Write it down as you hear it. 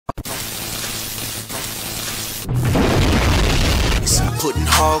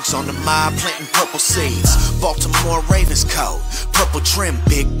hogs on the mob planting purple seeds. Baltimore Ravens code, purple trim,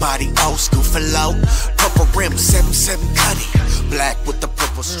 big body, old school flow. Purple rim, 7-7 cutty, black with the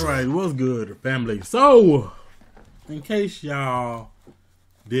purple strip. Alright, what's good, family? So, in case y'all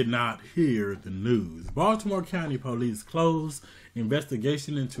did not hear the news, Baltimore County Police closed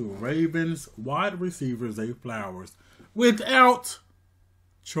investigation into Ravens wide receiver Zay Flowers without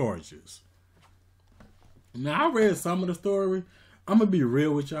charges. Now, I read some of the story. I'm going to be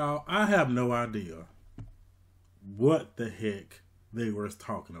real with y'all. I have no idea what the heck they were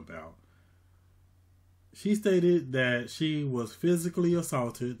talking about. She stated that she was physically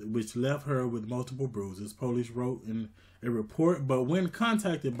assaulted, which left her with multiple bruises, police wrote in a report. But when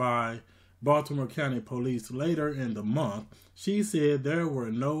contacted by Baltimore County Police later in the month, she said there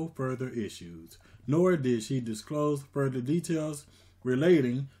were no further issues, nor did she disclose further details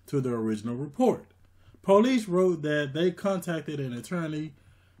relating to the original report. Police wrote that they contacted an attorney,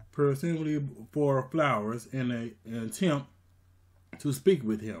 presumably for Flowers, in an attempt to speak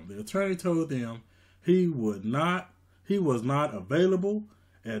with him. The attorney told them he was not available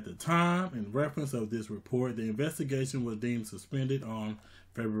at the time. In reference of this report, the investigation was deemed suspended on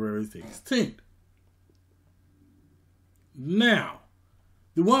February 16th. Now,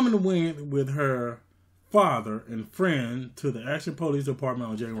 the woman went with her father and friend to the Action Police Department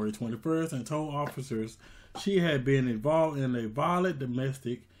on January 21st and told officers she had been involved in a violent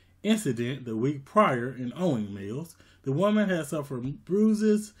domestic incident the week prior in Owing Mills. The woman had suffered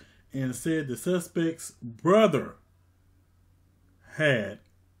bruises and said the suspect's brother had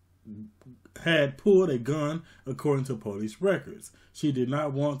pulled a gun, according to police records. She did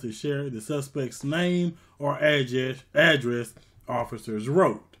not want to share the suspect's name or address, officers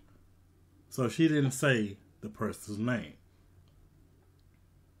wrote. So she didn't say the person's name.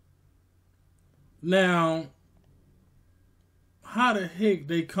 Now, how the heck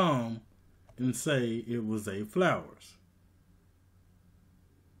they come and say it was Zay Flowers?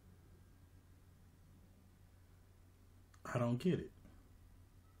 I don't get it.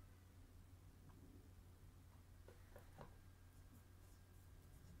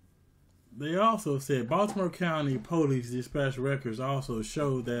 They also said Baltimore County Police dispatch records also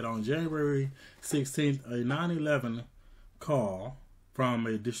showed that on January 16th, a 911 call from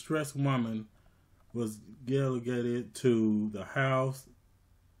a distressed woman was delegated to the house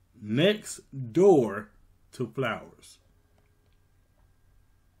next door to Flowers.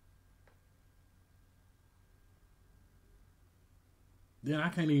 Then I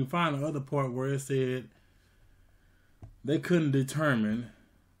can't even find the other part where it said they couldn't determine.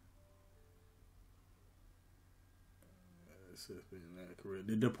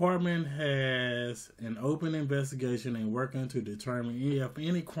 The department has an open investigation and working to determine if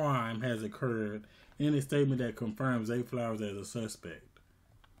any crime has occurred. In a statement that confirms Zay Flowers as a suspect.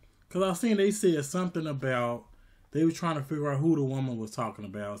 Because I seen they said something about they were trying to figure out who the woman was talking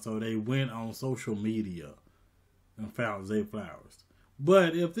about, so they went on social media and found Zay Flowers.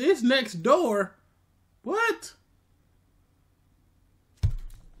 But if it's next door, what?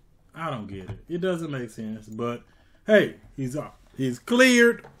 I don't get it. It doesn't make sense. But hey, he's up. He's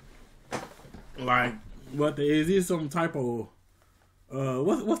cleared. Like, what is he some type of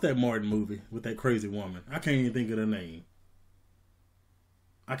what's that Martin movie with that crazy woman? I can't even think of the name.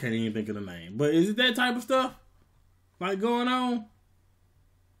 But is it that type of stuff like going on?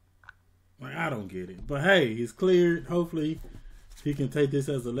 Like, I don't get it. But hey, he's cleared. Hopefully he can take this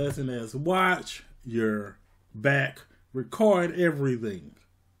as a lesson as watch your back, record everything.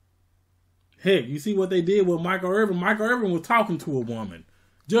 Heck, you see what they did with Michael Irvin? Michael Irvin was talking to a woman.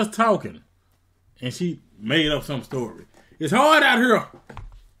 Just talking. And she made up some story. It's hard out here.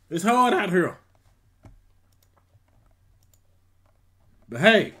 It's hard out here. But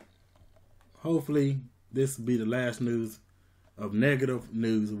hey, hopefully this will be the last news of negative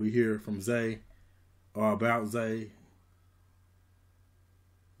news we hear from Zay or about Zay.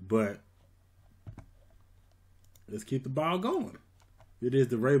 But let's keep the ball going. It is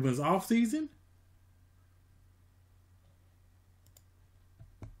the Ravens off season.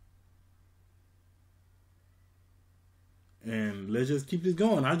 And let's just keep this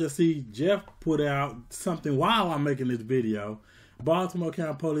going. I just see Jeff put out something while I'm making this video. Baltimore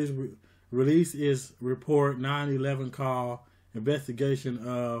County Police released its report 911 call investigation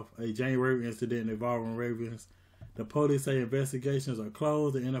of a January incident involving Ravens. The police say investigations are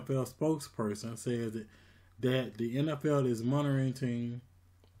closed. The NFL spokesperson says that the NFL is monitoring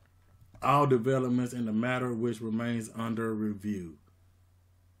all developments in the matter, which remains under review.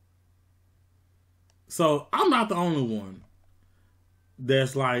 So I'm not the only one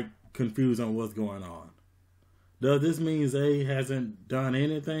that's like confused on what's going on. Does this mean Zay hasn't done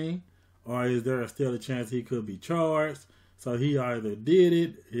anything? Or is there still a chance he could be charged? So he either did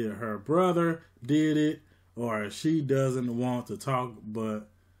it, her brother did it, or she doesn't want to talk, but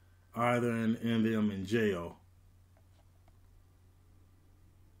either in them in jail.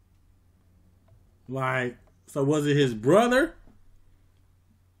 Like, so was it his brother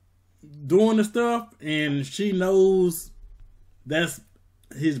doing the stuff and she knows that's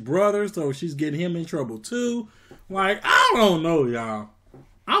his brother, so she's getting him in trouble too? Like, I don't know, y'all.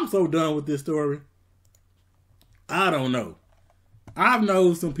 I'm so done with this story. I don't know. I've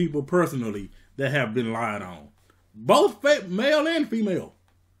known some people personally that have been lied on. Both male and female.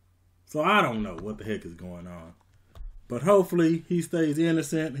 So I don't know what the heck is going on. But hopefully he stays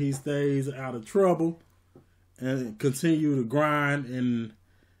innocent. He stays out of trouble. And continue to grind and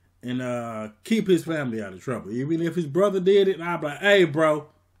keep his family out of trouble. Even if his brother did it, I'd be like, hey, bro,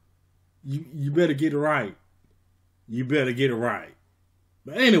 you better get it right. You better get it right.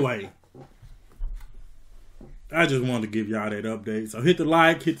 But anyway, I just wanted to give y'all that update. So hit the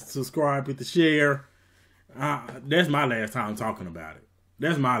like, hit the subscribe, hit the share. That's my last time talking about it.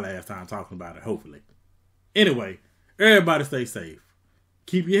 That's my last time talking about it, hopefully. Anyway, everybody stay safe.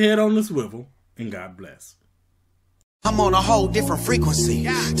 Keep your head on the swivel, and God bless. I'm on a whole different frequency.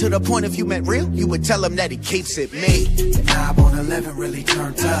 To the point if you met real, you would tell him that he keeps it me. Knob on 11 really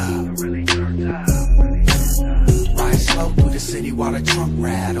turned up. Ride slow through the city while the trunk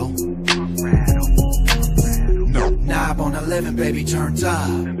rattle. Knob on 11, baby, turned up.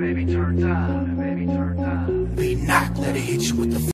 Be knocked, let it hit you with the